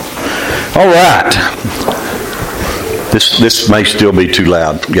All right. This may still be too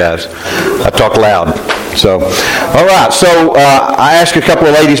loud, guys. I talk loud. So, all right. So I asked a couple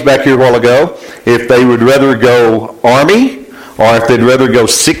of ladies back here a while ago if they would rather go Army or if they'd rather go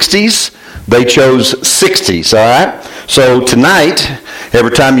 60s. They chose 60s, all right? So tonight,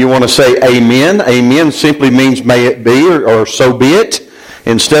 every time you want to say amen, amen simply means may it be or so be it.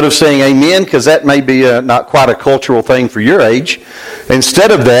 Instead of saying amen, because that may be not quite a cultural thing for your age,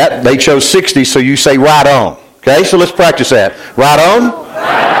 instead of that, they chose 60, so you say right on. Okay, so let's practice that. Right on?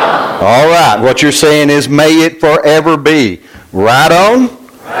 Right on. All right, what you're saying is may it forever be. Right on?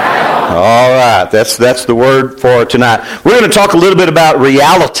 Right on. All right, that's the word for tonight. We're going to talk a little bit about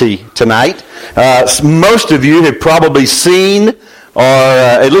reality tonight. Most of you have probably seen or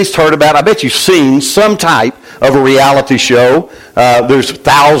at least heard about, I bet you've seen some type of a reality show. There's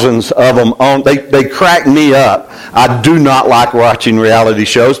thousands of them on. They crack me up. I do not like watching reality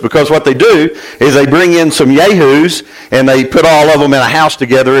shows because what they do is they bring in some yahoos and they put all of them in a house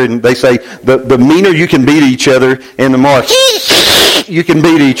together and they say the meaner you can beat each other and the more you can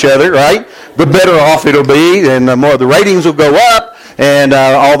beat each other, right? The better off it'll be and the more the ratings will go up and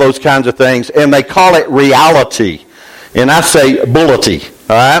all those kinds of things. And they call it reality. And I say bullety.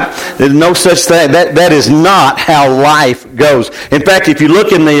 All right? There's no such thing. That is not how life goes. In fact, if you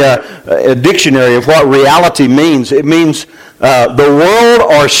look in the dictionary of what reality means, it means the world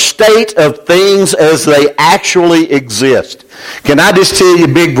or state of things as they actually exist. Can I just tell you,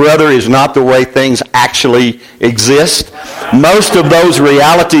 Big Brother is not the way things actually exist? Most of those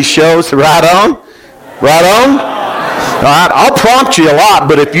reality shows, right on? Right on? All right, I'll prompt you a lot,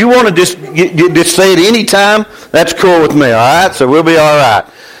 but if you want to just say it any time, that's cool with me, all right? So we'll be all right.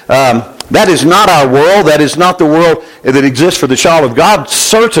 That is not our world. That is not the world that exists for the child of God,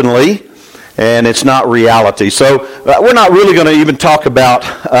 certainly, and it's not reality. So we're not really going to even talk about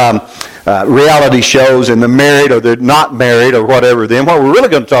reality shows and the married or the not married or whatever. Then what we're really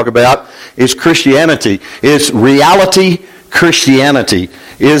going to talk about is Christianity. It's reality Christianity.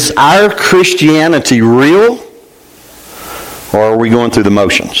 Is our Christianity real? Or are we going through the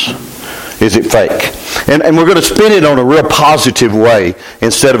motions? Is it fake? And we're going to spin it on a real positive way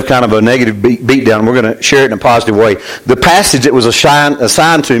instead of kind of a negative beatdown. We're going to share it in a positive way. The passage that was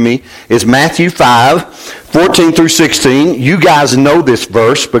assigned to me is Matthew 5, 14 through 16. You guys know this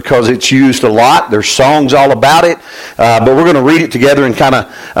verse because it's used a lot. There's songs all about it. But we're going to read it together and kind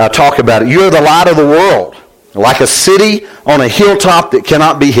of talk about it. You are the light of the world. Like a city on a hilltop that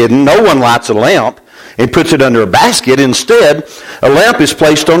cannot be hidden. No one lights a lamp and puts it under a basket. Instead, a lamp is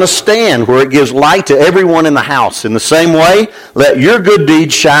placed on a stand where it gives light to everyone in the house. In the same way, let your good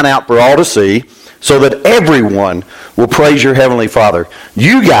deeds shine out for all to see, so that everyone will praise your heavenly Father.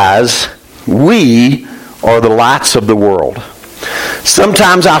 You guys, we are the lights of the world.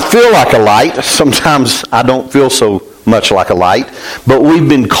 Sometimes I feel like a light. Sometimes I don't feel so much like a light. But we've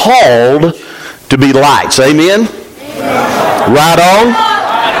been called to be lights. Amen? Right on?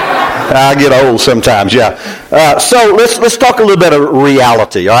 I get old sometimes, yeah. So let's talk a little bit of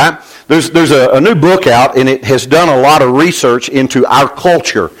reality, all right? There's a new book out, and it has done a lot of research into our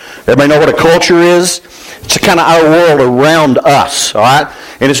culture. Everybody know what a culture is? It's kind of our world around us, all right?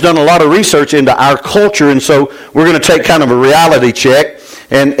 And it's done a lot of research into our culture, and so we're going to take kind of a reality check.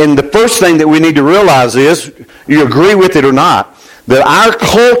 And the first thing that we need to realize is, you agree with it or not, that our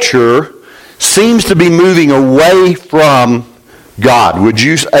culture seems to be moving away from God. Would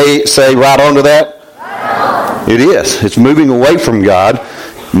you say right on to that? It is. It's moving away from God.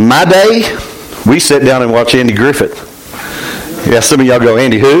 My day, we sit down and watch Andy Griffith. Yeah, some of y'all go,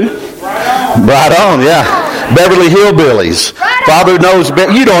 Andy who? Right on, yeah. Beverly Hillbillies. Father knows,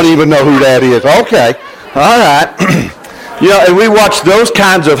 you don't even know who that is. Okay. All right. And we watch those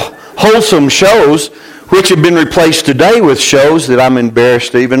kinds of wholesome shows which have been replaced today with shows that I'm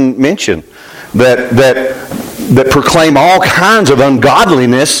embarrassed to even mention. That proclaim all kinds of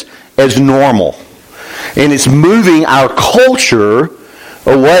ungodliness as normal. And it's moving our culture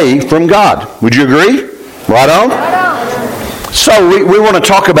away from God. Would you agree? Right on? So we want to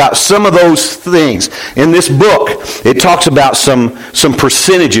talk about some of those things. In this book, it talks about some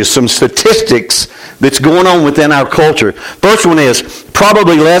percentages, some statistics that's going on within our culture. First one is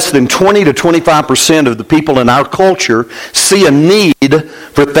probably less than 20 to 25% of the people in our culture see a need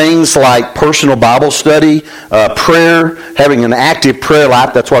for things like personal Bible study, prayer, having an active prayer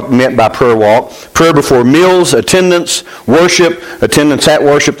life. That's what meant by prayer walk. Prayer before meals, attendance, worship, attendance at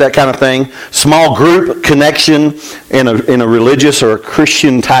worship, that kind of thing. Small group connection in a religious or a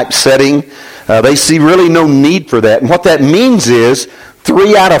Christian type setting. They see really no need for that. And what that means is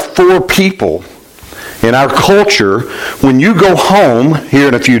 3 out of 4 people in our culture, when you go home here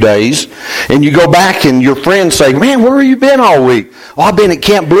in a few days, and you go back and your friends say, man, where have you been all week? Oh, I've been at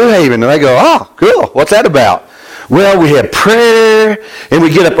Camp Blue Haven. And they go, oh, cool. What's that about? Well, we have prayer, and we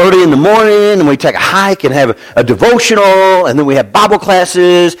get up early in the morning, and we take a hike and have a devotional, and then we have Bible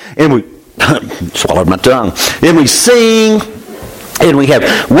classes, and we swallowed my tongue. Then we sing, and we have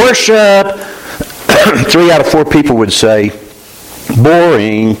worship. 3 out of 4 people would say,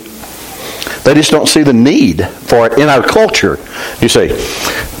 boring. They just don't see the need for it in our culture. You say,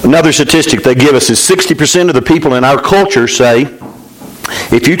 another statistic they give us is 60% of the people in our culture say,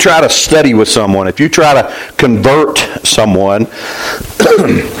 if you try to study with someone, if you try to convert someone,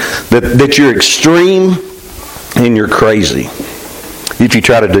 that you're extreme and you're crazy if you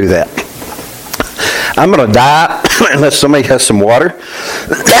try to do that. I'm going to die unless somebody has some water.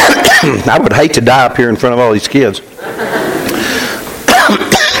 I would hate to die up here in front of all these kids.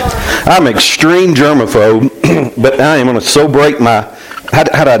 I'm an extreme germaphobe, but I am going to so break my... How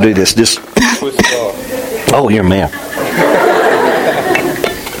do I do this? Just... Oh, you're a man.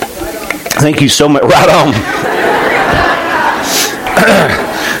 Thank you so much. Right on.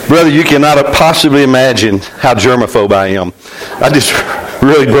 Brother, you cannot possibly imagine how germaphobe I am. I just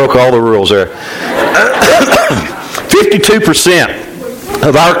really broke all the rules there. 52%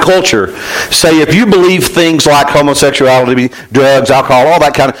 of our culture say if you believe things like homosexuality, drugs, alcohol, all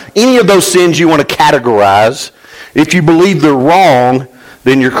that kind of, any of those sins you want to categorize, if you believe they're wrong,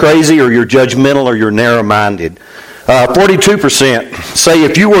 then you're crazy or you're judgmental or you're narrow-minded. 42% say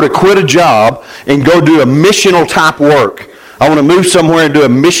if you were to quit a job and go do a missional type work, I want to move somewhere and do a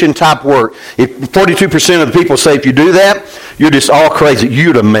mission type work. If 42% of the people say if you do that, you're just all crazy.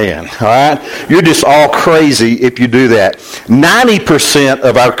 You're the man, all right? You're just all crazy if you do that. 90%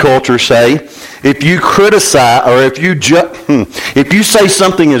 of our culture say if you criticize or if you say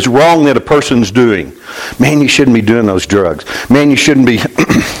something is wrong that a person's doing, man, you shouldn't be doing those drugs. Man, you shouldn't be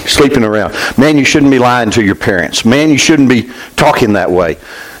sleeping around. Man, you shouldn't be lying to your parents. Man, you shouldn't be talking that way.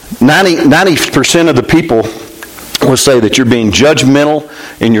 90% of the people will say that you're being judgmental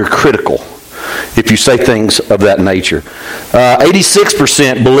and you're critical if you say things of that nature.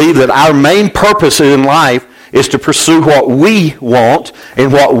 86% believe that our main purpose in life is to pursue what we want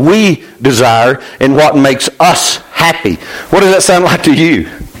and what we desire and what makes us happy. What does that sound like to you?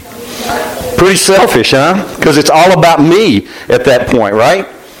 Pretty selfish, huh? Because it's all about me at that point, right?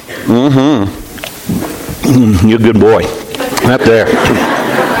 You're a good boy. Right there.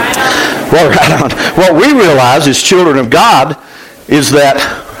 Well, right on. What we realize as children of God is that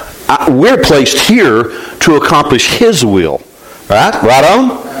we're placed here to accomplish His will. Right? Right on?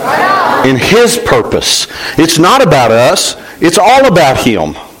 Right on. In His purpose. It's not about us. It's all about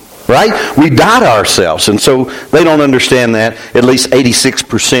Him. Right? We die to ourselves. And so they don't understand that. At least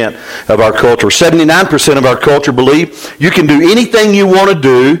 86% of our culture. 79% of our culture believe you can do anything you want to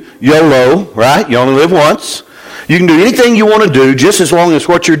do. YOLO. Right? You only live once. You can do anything you want to do just as long as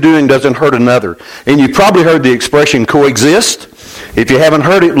what you're doing doesn't hurt another. And you've probably heard the expression coexist. If you haven't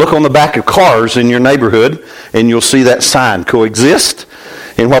heard it, look on the back of cars in your neighborhood and you'll see that sign, coexist.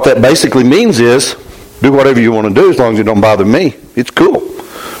 And what that basically means is do whatever you want to do as long as it don't bother me. It's cool,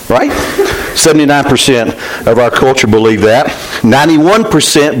 right? 79% of our culture believe that.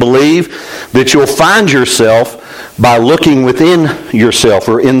 91% believe that you'll find yourself by looking within yourself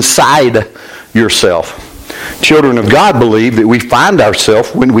or inside yourself. Children of God believe that we find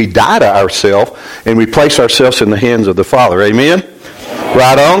ourselves when we die to ourselves and we place ourselves in the hands of the Father. Amen?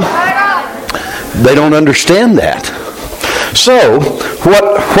 Right on? They don't understand that. So,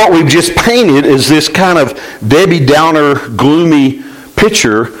 what we've just painted is this kind of Debbie Downer, gloomy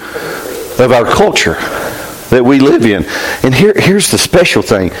picture of our culture that we live in. And here's the special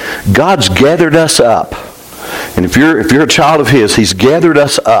thing. God's gathered us up. And if you're a child of His, He's gathered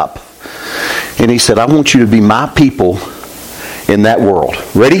us up. And He said, I want you to be my people in that world.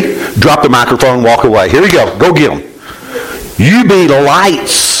 Ready? Drop the microphone, walk away. Here we go. Go get them. You be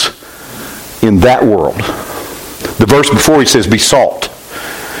lights in that world. The verse before He says, be salt.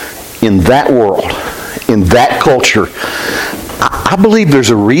 In that world, in that culture. I believe there's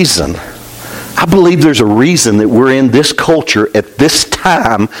a reason. I believe there's a reason that we're in this culture at this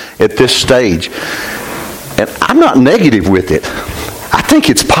time, at this stage. And I'm not negative with it. I think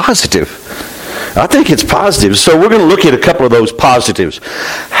it's positive. I think it's positive. So we're going to look at a couple of those positives.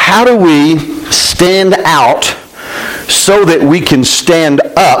 How do we stand out so that we can stand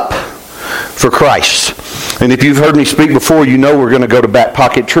up for Christ? And if you've heard me speak before, you know we're going to go to back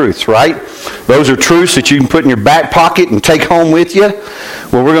pocket truths, right? Those are truths that you can put in your back pocket and take home with you.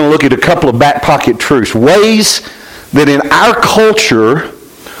 Well, we're going to look at a couple of back pocket truths. Ways that in our culture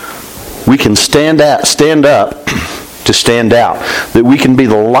we can stand up to stand out. That we can be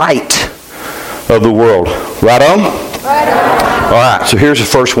the light of the world. Right on? Right on. All right, so here's the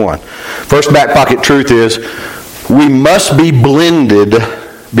first one. First back pocket truth is, we must be blended,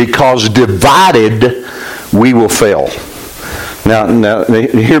 because divided we will fail. Now,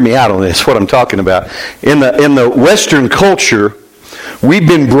 hear me out on this, what I'm talking about. In the Western culture, we've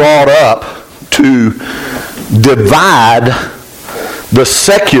been brought up to divide the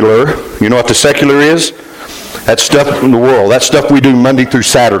secular. You know what the secular is? That's stuff in the world. That's stuff we do Monday through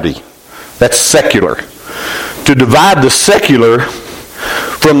Saturday. That's secular. To divide the secular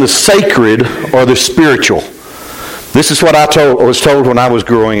from the sacred or the spiritual. This is what I was told when I was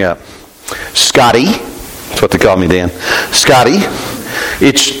growing up. Scotty, that's what they call me then. Scotty,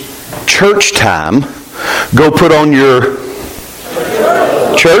 it's church time. Go put on your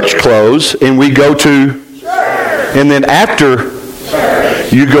church clothes, and we go to church. And then after,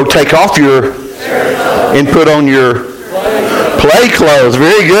 you go take off your and put on your play clothes.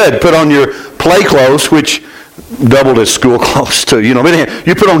 Very good. Put on your play clothes, which doubled as school clothes too. You know, but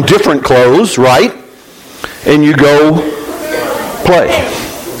you put on different clothes, right? And you go play.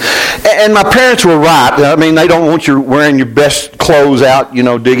 And my parents were right. I mean, they don't want you wearing your best clothes out, you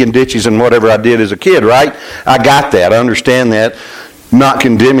know, digging ditches and whatever I did as a kid, right? I got that. I understand that. Not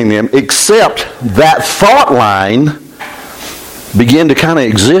condemning them. Except that thought line began to kind of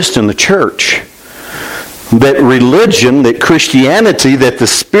exist in the church. That religion, that Christianity, that the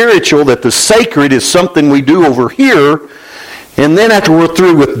spiritual, that the sacred is something we do over here. And then after we're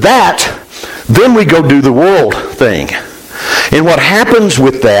through with that, then we go do the world thing. And what happens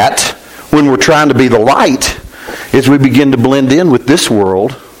with that, when we're trying to be the light, is we begin to blend in with this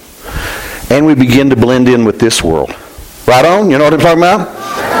world, and we begin to blend in with this world. Right on? You know what I'm talking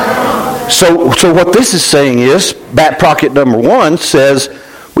about? So what this is saying is, back pocket number 1 says,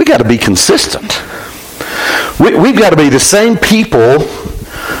 we got to be consistent. We've got to be the same people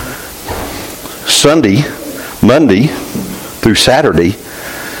Sunday, Monday, through Saturday,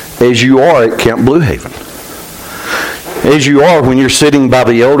 as you are at Camp Blue Haven. As you are when you're sitting by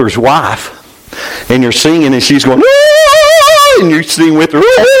the elder's wife and you're singing and she's going, and you sing with her,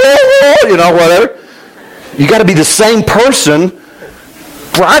 you know, whatever. You got to be the same person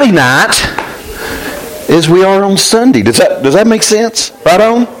Friday night as we are on Sunday. Does that make sense? Right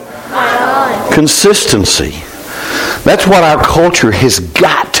on? Consistency. That's what our culture has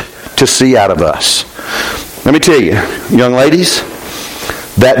got to see out of us. Let me tell you, young ladies,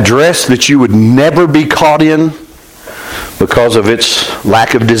 that dress that you would never be caught in because of its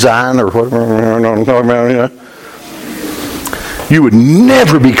lack of design or whatever, you would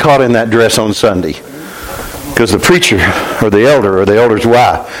never be caught in that dress on Sunday because the preacher or the elder's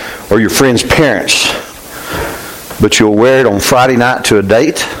wife or your friend's parents. But you'll wear it on Friday night to a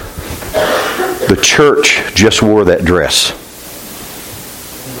date. The church just wore that dress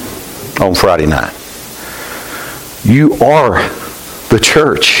on Friday night. You are the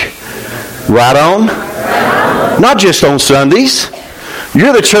church. Right on? Not just on Sundays.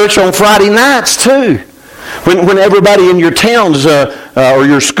 You're the church on Friday nights too. When everybody in your towns or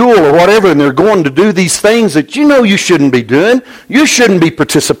your school or whatever, and they're going to do these things that you know you shouldn't be doing, you shouldn't be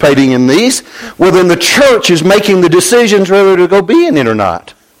participating in these, well then the church is making the decisions whether to go be in it or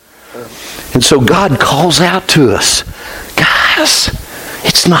not. And so God calls out to us, guys,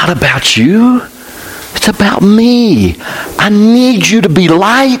 it's not about you. It's about me. I need you to be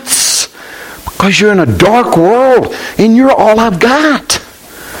lights because you're in a dark world and you're all I've got.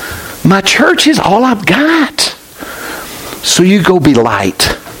 My church is all I've got. So you go be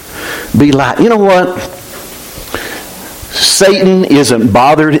light. Be light. You know what? Satan isn't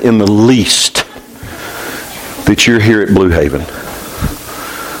bothered in the least that you're here at Blue Haven.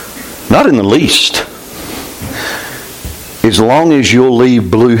 Not in the least. As long as you'll leave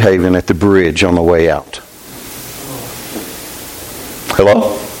Blue Haven at the bridge on the way out.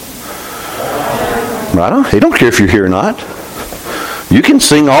 Hello? Right on. He don't care if you're here or not. You can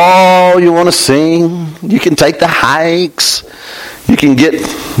sing all you want to sing. You can take the hikes. You can get,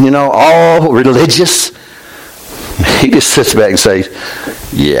 all religious. He just sits back and says,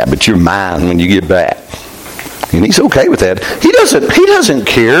 yeah, but you're mine when you get back. And he's okay with that. He doesn't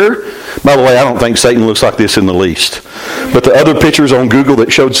care. By the way, I don't think Satan looks like this in the least. But the other pictures on Google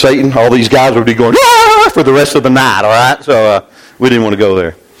that showed Satan, all these guys would be going, ah, for the rest of the night, all right? So we didn't want to go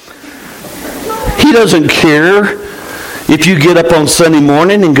there. He doesn't care if you get up on Sunday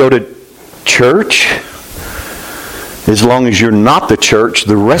morning and go to church, as long as you're not the church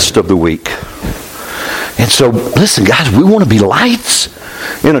the rest of the week. And so, listen, guys, we want to be lights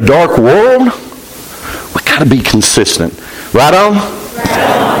in a dark world. We got to be consistent. Right on?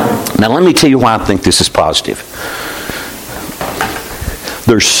 Now let me tell you why I think this is positive.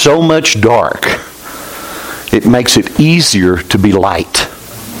 There's so much dark, it makes it easier to be light.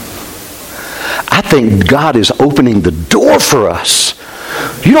 I think God is opening the door for us.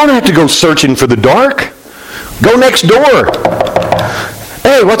 You don't have to go searching for the dark. Go next door.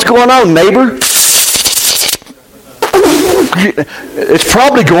 Hey, what's going on, neighbor? It's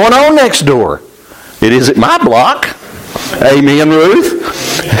probably going on next door. It is at my block. Amen, Ruth.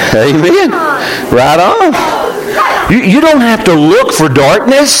 Amen. Right on. You don't have to look for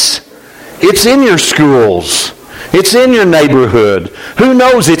darkness. It's in your schools. It's in your neighborhood. Who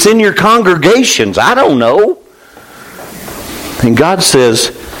knows? It's in your congregations. I don't know. And God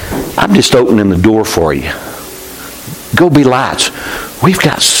says, I'm just opening the door for you. Go be lights. We've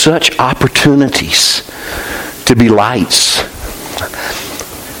got such opportunities to be lights.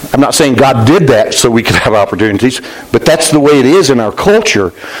 I'm not saying God did that so we could have opportunities, but that's the way it is in our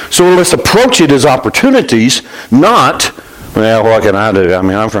culture. So let's approach it as opportunities, not, well, what can I do? I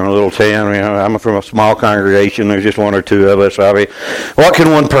mean, I'm from a little town. I'm from a small congregation. There's just one or two of us. I mean, what can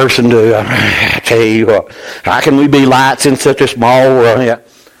one person do? I tell you what, how can we be lights in such a small world? Yeah.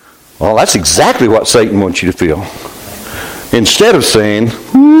 Well, that's exactly what Satan wants you to feel. Instead of saying,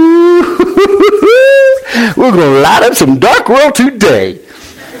 we're going to light up some dark world today.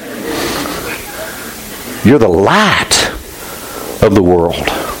 You're the light of the world.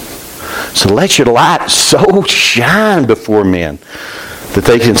 So let your light so shine before men that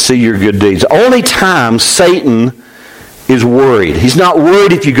they can see your good deeds. The only time Satan is worried. He's not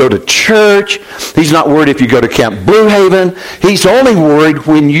worried if you go to church. He's not worried if you go to Camp Blue Haven. He's only worried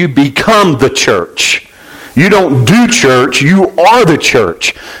when you become the church. You don't do church. You are the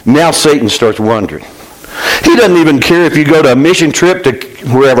church. Now Satan starts wondering. He doesn't even care if you go to a mission trip to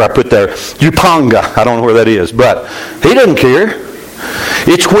wherever I put there. Upanga. I don't know where that is. But he doesn't care.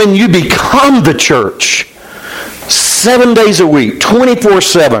 It's when you become the church. 7 days a week,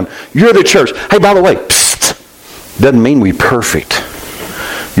 24/7. You're the church. Hey, by the way, psst, doesn't mean we're perfect.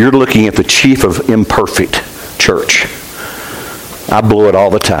 You're looking at the chief of imperfect church. I blow it all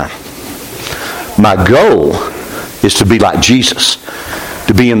the time. My goal is to be like Jesus.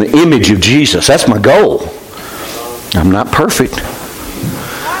 To be in the image of Jesus. That's my goal. I'm not perfect.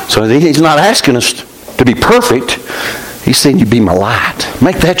 So he's not asking us to be perfect. He's saying you be my light.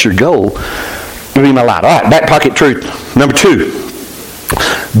 Make that your goal. You be my light. All right, back pocket truth. Number 2.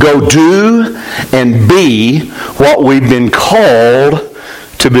 Go do and be what we've been called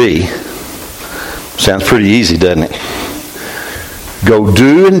to be. Sounds pretty easy, doesn't it? Go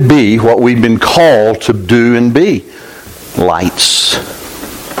do and be what we've been called to do and be. Lights.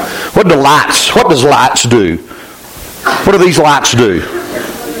 What does lights do? What do these lights do?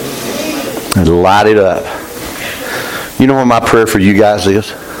 They light it up. You know what my prayer for you guys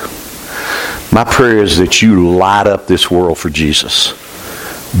is? My prayer is that you light up this world for Jesus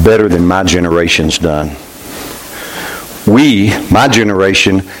better than my generation's done. We, my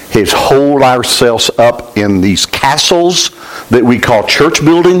generation, has holed ourselves up in these castles that we call church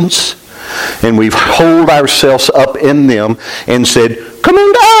buildings, and we've holed ourselves up in them and said, come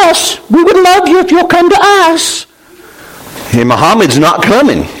on to us. We would love you if you'll come to us. And Muhammad's not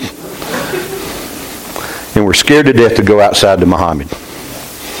coming. And we're scared to death to go outside to Muhammad.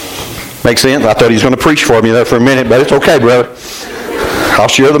 Make sense? I thought he was going to preach for me there for a minute, but it's okay, brother. I'll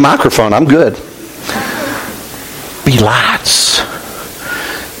share the microphone. I'm good. Be lights.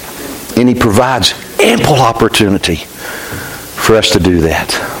 And he provides ample opportunity for us to do that.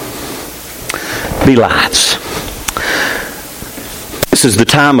 Be lights. This is the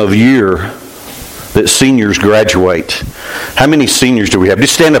time of year that seniors graduate. How many seniors do we have?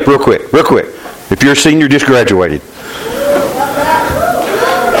 Just stand up real quick. If you're a senior, just graduated.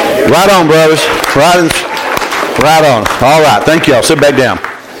 Right on, brothers. Right on. All right. Thank you all. Sit back down.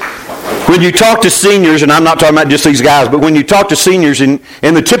 When you talk to seniors, and I'm not talking about just these guys, but when you talk to seniors, and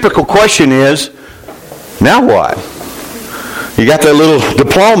the typical question is, now what? You got that little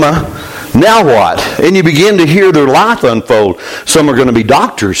diploma, now what? And you begin to hear their life unfold. Some are going to be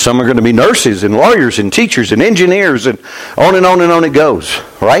doctors, some are going to be nurses and lawyers and teachers and engineers, and on and on and on it goes,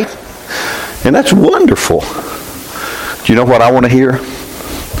 right? And that's wonderful. Do you know what I want to hear?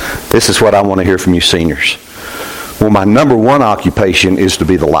 This is what I want to hear from you seniors. Well, my number one occupation is to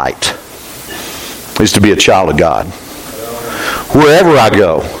be the light. Is to be a child of God. Wherever I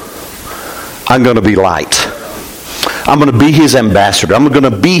go, I'm going to be light. I'm going to be His ambassador. I'm going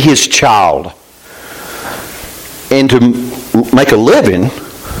to be His child. And to make a living,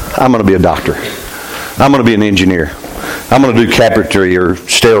 I'm going to be a doctor. I'm going to be an engineer. I'm going to do carpentry or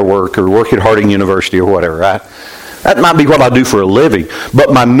stair work or work at Harding University or whatever, right? That might be what I do for a living.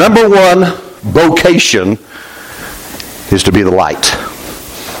 But my number one vocation is to be the light.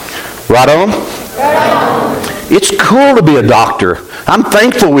 Right on? Right on. It's cool to be a doctor. I'm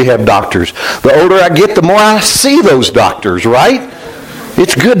thankful we have doctors. The older I get, the more I see those doctors, right?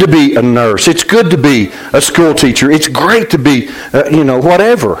 It's good to be a nurse. It's good to be a school teacher. It's great to be,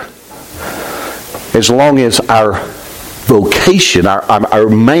 whatever. As long as our vocation, our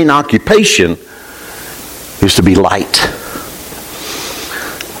main occupation is to be light.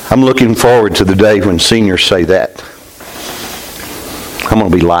 I'm looking forward to the day when seniors say that. I'm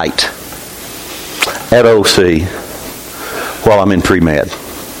going to be light at OC while I'm in pre-med.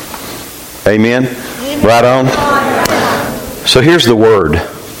 Amen? Right on? So here's the word.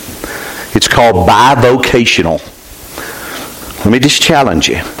 It's called bivocational. Let me just challenge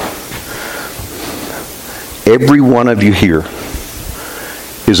you. Every one of you here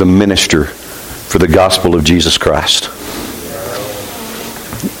is a minister for the gospel of Jesus Christ.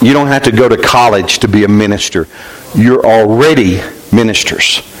 You don't have to go to college to be a minister. You're already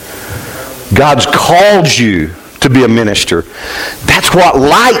ministers. God's called you to be a minister. That's what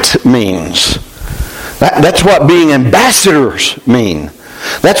light means. That's what being ambassadors mean.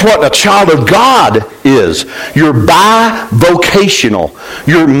 That's what a child of God is. You're bivocational.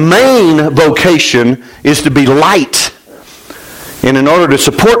 Your main vocation is to be light. And in order to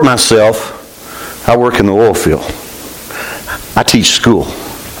support myself, I work in the oil field. I teach school.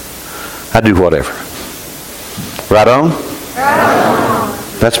 I do whatever. Right on? Right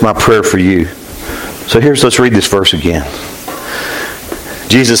on. That's my prayer for you. So let's read this verse again.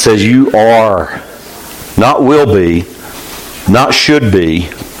 Jesus says, you are, not will be, not should be.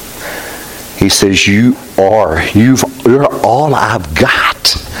 He says, you are. You're all I've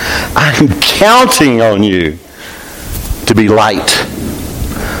got. I'm counting on you to be light.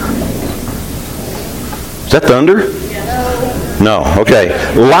 Is that thunder? No. Okay.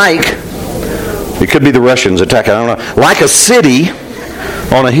 Like, it could be the Russians attacking, I don't know. Like a city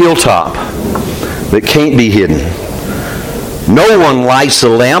on a hilltop that can't be hidden. No one lights a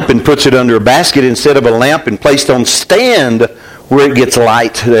lamp and puts it under a basket instead of a lamp and placed on stand where it gets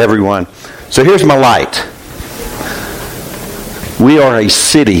light to everyone. So here's my light. We are a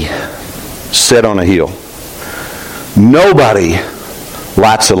city set on a hill. Nobody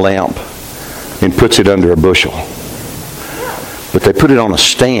lights a lamp and puts it under a bushel. But they put it on a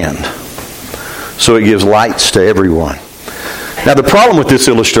stand so it gives lights to everyone. Now the problem with this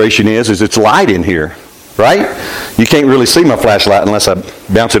illustration is it's light in here, right? You can't really see my flashlight unless I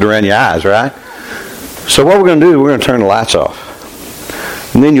bounce it around your eyes, right? So what we're going to do, we're going to turn the lights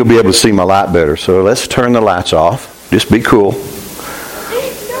off. And then you'll be able to see my light better. So let's turn the lights off. Just be cool.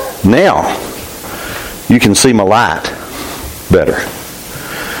 Now, you can see my light better.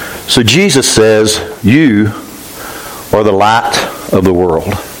 So Jesus says, you are the light of the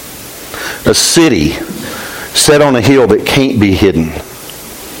world. A city set on a hill that can't be hidden.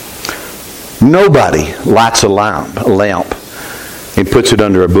 Nobody lights a lamp and puts it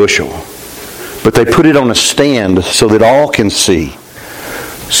under a bushel. But they put it on a stand so that all can see.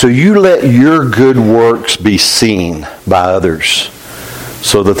 So you let your good works be seen by others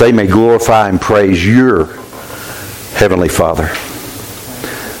so that they may glorify and praise your Heavenly Father.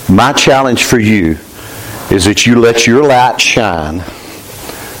 My challenge for you is that you let your light shine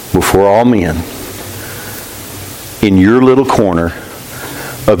before all men in your little corner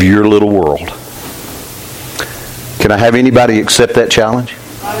of your little world. Can I have anybody accept that challenge?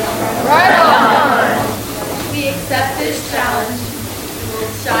 Right on. We accept this challenge. We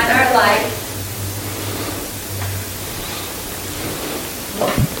will shine our light.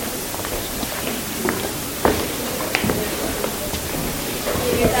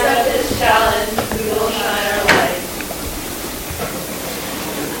 We accept this challenge. We will shine our light.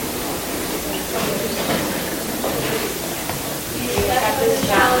 We accept this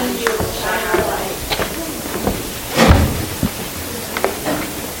challenge. We will shine our light.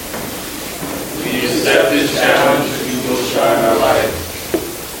 We accept this challenge, we will shine our light.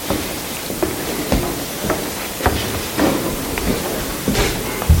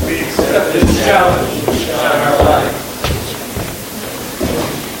 We accept this challenge, we will shine our light.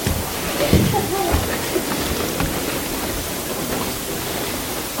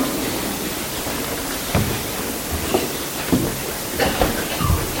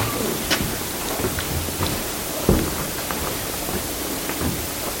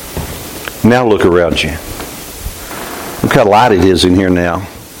 Now look around you. Look how light it is in here now.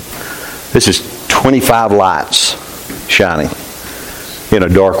 This is 25 lights shining in a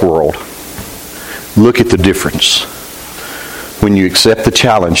dark world. Look at the difference when you accept the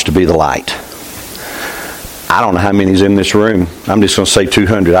challenge to be the light. I don't know how many's in this room. I'm just going to say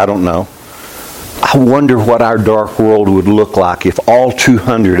 200. I don't know. I wonder what our dark world would look like if all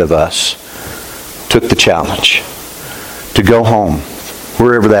 200 of us took the challenge to go home,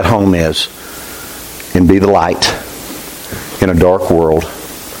 wherever that home is, and be the light in a dark world,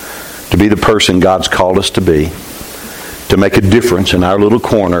 to be the person God's called us to be, to make a difference in our little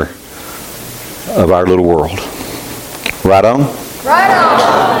corner of our little world. Right on? Right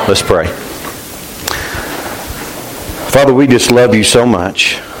on. Let's pray. Father, we just love you so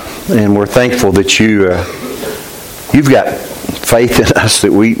much, and we're thankful that you've got faith in us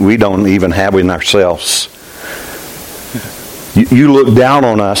that we don't even have in ourselves. You look down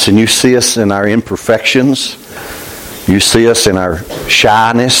on us and you see us in our imperfections. You see us in our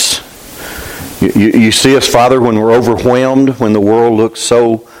shyness. You see us, Father, when we're overwhelmed, when the world looks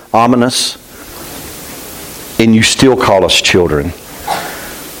so ominous. And you still call us children.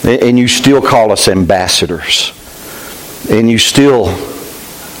 And you still call us ambassadors. And you still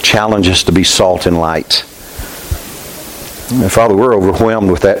challenge us to be salt and light. And Father, we're overwhelmed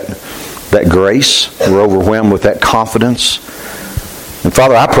with that grace. We're overwhelmed with that confidence. And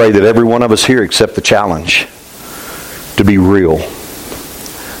Father, I pray that every one of us here accept the challenge to be real.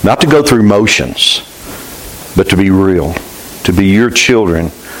 Not to go through motions, but to be real. To be your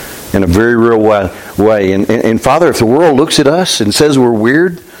children in a very real way. And Father, if the world looks at us and says we're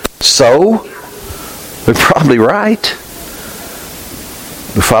weird, so they're probably right.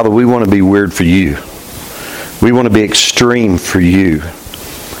 But Father, we want to be weird for you. We want to be extreme for you.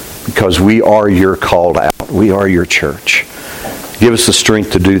 Because we are your called out. We are your church. Give us the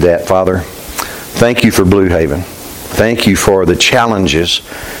strength to do that, Father. Thank you for Blue Haven. Thank you for the challenges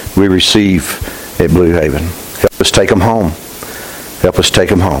we receive at Blue Haven. Help us take them home. Help us take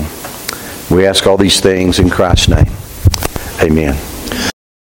them home. We ask all these things in Christ's name. Amen.